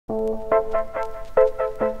Hi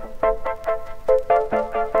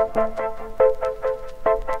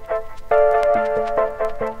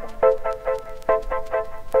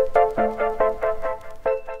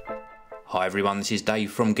everyone, this is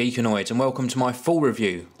Dave from Geekanoids and welcome to my full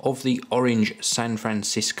review of the Orange San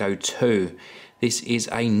Francisco 2. This is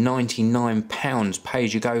a £99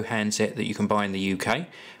 pay-as-you-go handset that you can buy in the UK,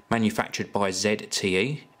 manufactured by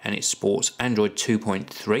ZTE, and it sports Android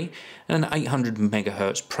 2.3 and an 800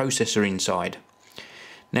 MHz processor inside.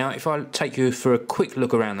 Now if I take you for a quick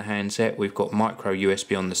look around the handset, we've got micro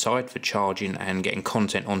USB on the side for charging and getting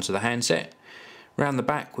content onto the handset. Round the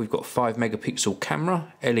back we've got 5 megapixel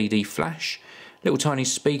camera, LED flash, little tiny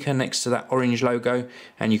speaker next to that orange logo,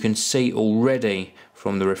 and you can see already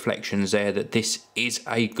from the reflections there that this is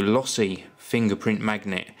a glossy fingerprint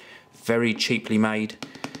magnet. Very cheaply made,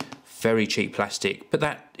 very cheap plastic, but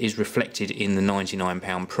that is reflected in the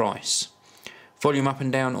 £99 price. Volume up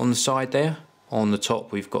and down on the side there. On the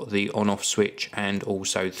top we've got the on-off switch and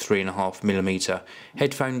also 3.5mm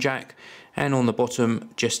headphone jack, and on the bottom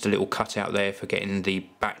just a little cutout there for getting the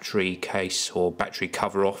battery case or battery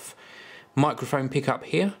cover off. Microphone pickup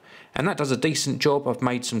here, and that does a decent job. I've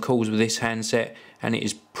made some calls with this handset and it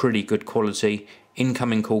is pretty good quality.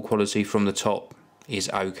 Incoming call quality from the top is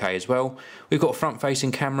okay as well. We've got a front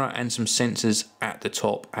facing camera and some sensors at the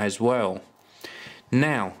top as well.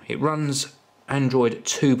 Now it runs Android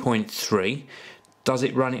 2.3. Does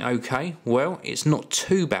it run it okay? Well, it's not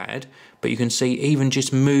too bad, but you can see even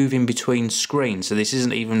just moving between screens, so this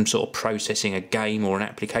isn't even sort of processing a game or an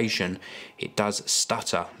application, it does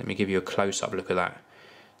stutter. Let me give you a close-up look at that.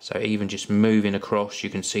 So even just moving across,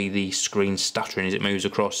 you can see the screen stuttering as it moves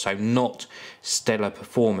across, so not stellar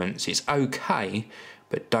performance. It's okay,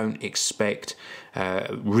 but don't expect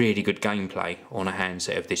really good gameplay on a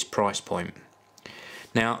handset of this price point.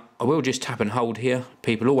 Now, I will just tap and hold here.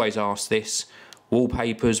 People always ask this.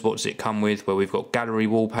 Wallpapers, what does it come with? Well, we've got gallery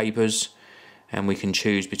wallpapers, and we can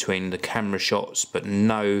choose between the camera shots, but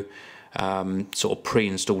no sort of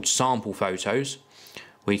pre-installed sample photos.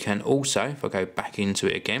 We can also, if I go back into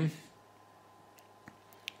it again,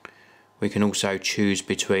 we can also choose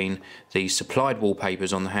between the supplied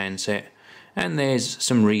wallpapers on the handset, and there's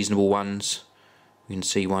some reasonable ones. We can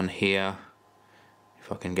see one here.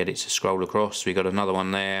 If I can get it to scroll across, we've got another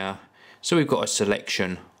one there. So we've got a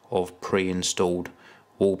selection of pre-installed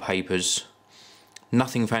wallpapers.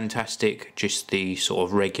 Nothing fantastic, just the sort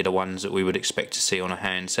of regular ones that we would expect to see on a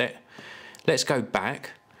handset. Let's go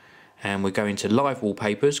back and we go into live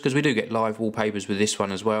wallpapers, because we do get live wallpapers with this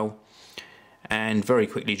one as well. And very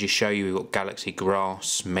quickly just show you, we've got Galaxy,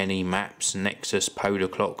 Grass, Many, Maps, Nexus, Polar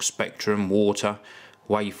Clock, Spectrum, Water,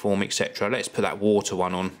 Waveform, etc. Let's put that water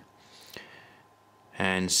one on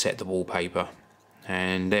and set the wallpaper,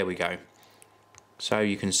 and there we go. So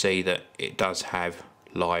you can see that it does have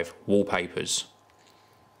live wallpapers.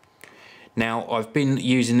 Now I've been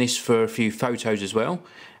using this for a few photos as well,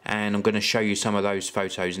 and I'm going to show you some of those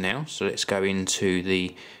photos now. So let's go into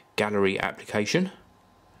the gallery application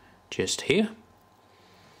just here,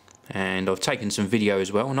 and I've taken some video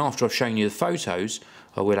as well, and after I've shown you the photos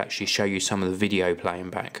I will actually show you some of the video playing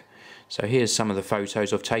back. So here's some of the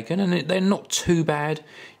photos I've taken, and they're not too bad.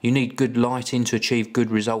 You need good lighting to achieve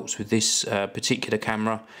good results with this particular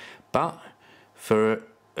camera, but for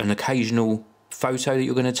an occasional photo that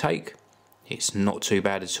you're going to take, it's not too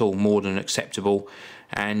bad at all, more than acceptable.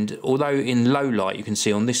 And although in low light you can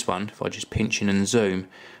see on this one, if I just pinch in and zoom,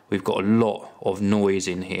 we've got a lot of noise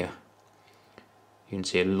in here. You can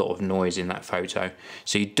see a lot of noise in that photo.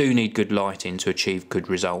 So you do need good lighting to achieve good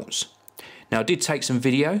results. Now I did take some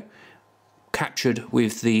video captured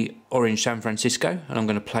with the Orange San Francisco, and I'm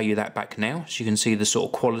going to play you that back now so you can see the sort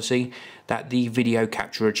of quality that the video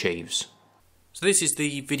capture achieves. So this is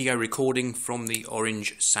the video recording from the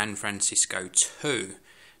Orange San Francisco 2.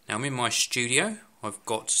 Now I'm in my studio. I've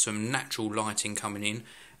got some natural lighting coming in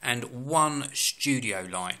and one studio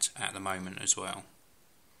light at the moment as well.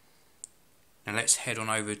 Now let's head on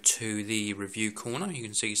over to the review corner. You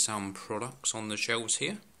can see some products on the shelves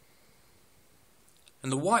here.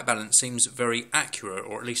 And the white balance seems very accurate,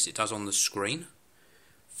 or at least it does on the screen.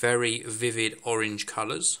 Very vivid orange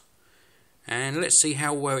colours. And let's see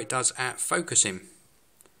how well it does at focusing.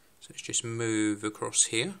 So let's just move across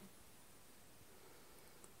here.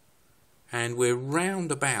 And we're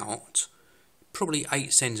round about probably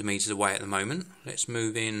 8 centimetres away at the moment. Let's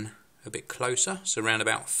move in a bit closer, so around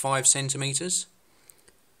about 5 centimetres.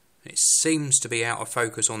 It seems to be out of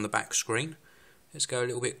focus on the back screen. Let's go a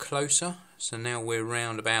little bit closer. So now we're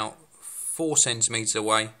around about 4 centimetres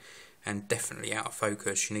away and definitely out of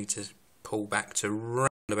focus. You need to pull back to round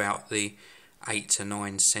about the 8 to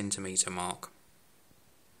 9 centimetre mark.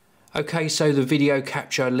 Okay, so the video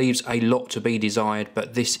capture leaves a lot to be desired,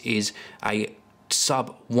 but this is a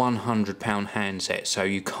sub £100 handset, so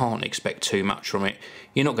you can't expect too much from it.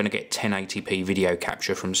 You're not going to get 1080p video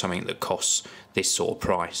capture from something that costs this sort of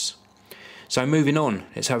price. So moving on,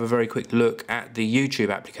 let's have a very quick look at the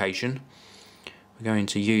YouTube application. We go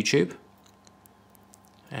into YouTube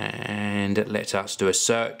and it lets us do a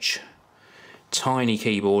search. Tiny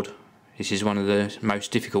keyboard. This is one of the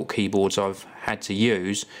most difficult keyboards I've had to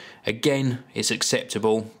use. Again, it's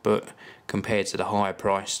acceptable, but compared to the higher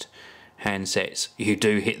priced handsets, you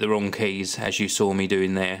do hit the wrong keys, as you saw me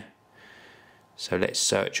doing there. So let's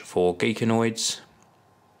search for Geekanoids.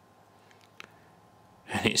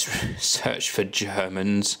 And it's search for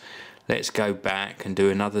Germans. Let's go back and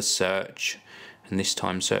do another search, and this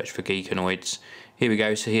time search for Geekanoids. Here we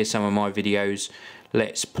go, so here's some of my videos.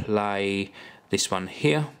 Let's play this one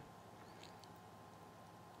here.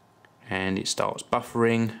 And it starts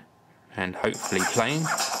buffering and hopefully playing.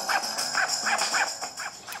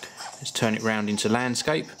 Let's turn it round into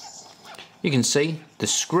landscape. You can see the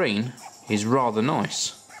screen is rather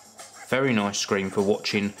nice. Very nice screen for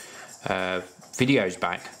watching videos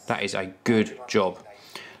back. That is a good job.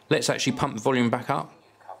 Let's actually pump the volume back up.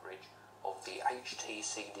 Coverage of the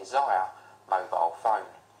HTC Desire mobile phone.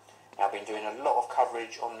 Now, I've been doing a lot of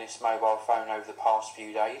coverage on this mobile phone over the past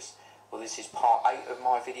few days. Well, this is part 8 of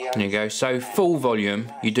my video. There you go. So full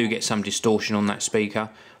volume, you do get some distortion on that speaker,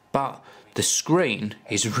 but the screen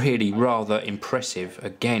is really rather impressive.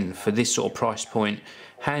 Again, for this sort of price point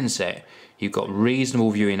handset, you've got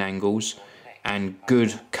reasonable viewing angles and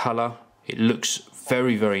good colour. It looks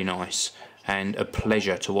very, very nice and a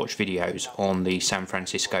pleasure to watch videos on the San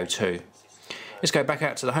Francisco 2. Let's go back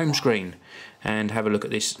out to the home screen and have a look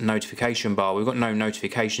at this notification bar. We've got no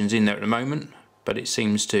notifications in there at the moment, but it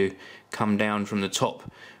seems to come down from the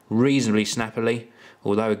top reasonably snappily,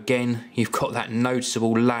 although again you've got that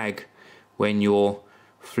noticeable lag when you're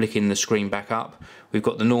flicking the screen back up. We've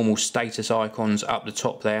got the normal status icons up the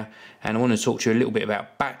top there, and I want to talk to you a little bit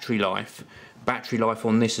about battery life. Battery life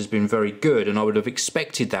on this has been very good, and I would have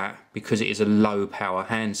expected that because it is a low power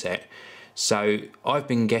handset. So I've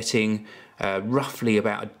been getting roughly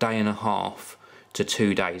about a day and a half to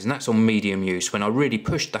 2 days, and that's on medium use. When I really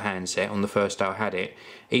pushed the handset on the first day I had it,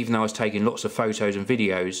 even though I was taking lots of photos and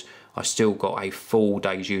videos, I still got a full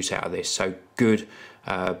day's use out of this. So good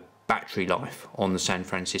battery life on the San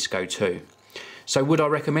Francisco 2. So would I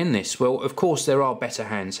recommend this? Well, of course there are better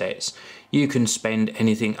handsets. You can spend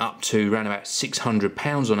anything up to around about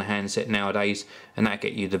 £600 on a handset nowadays, and that'll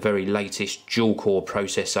get you the very latest dual core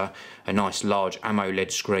processor, a nice large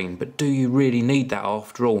AMOLED screen. But do you really need that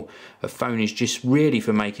after all? A phone is just really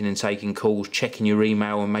for making and taking calls, checking your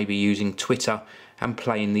email, and maybe using Twitter and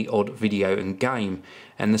playing the odd video and game.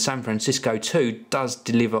 And the San Francisco 2 does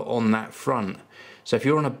deliver on that front. So if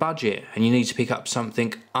you're on a budget and you need to pick up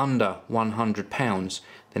something under £100,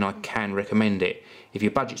 then I can recommend it. If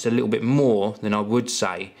your budget's a little bit more, then I would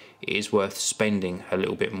say it is worth spending a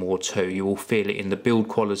little bit more too. You will feel it in the build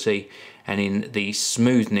quality and in the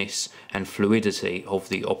smoothness and fluidity of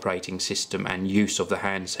the operating system and use of the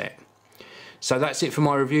handset. So that's it for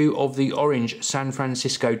my review of the Orange San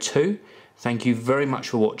Francisco 2. Thank you very much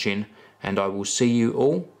for watching, and I will see you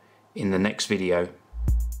all in the next video.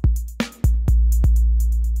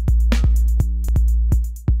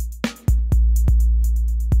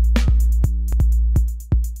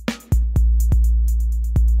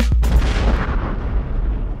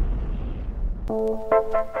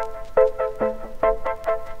 Thank you.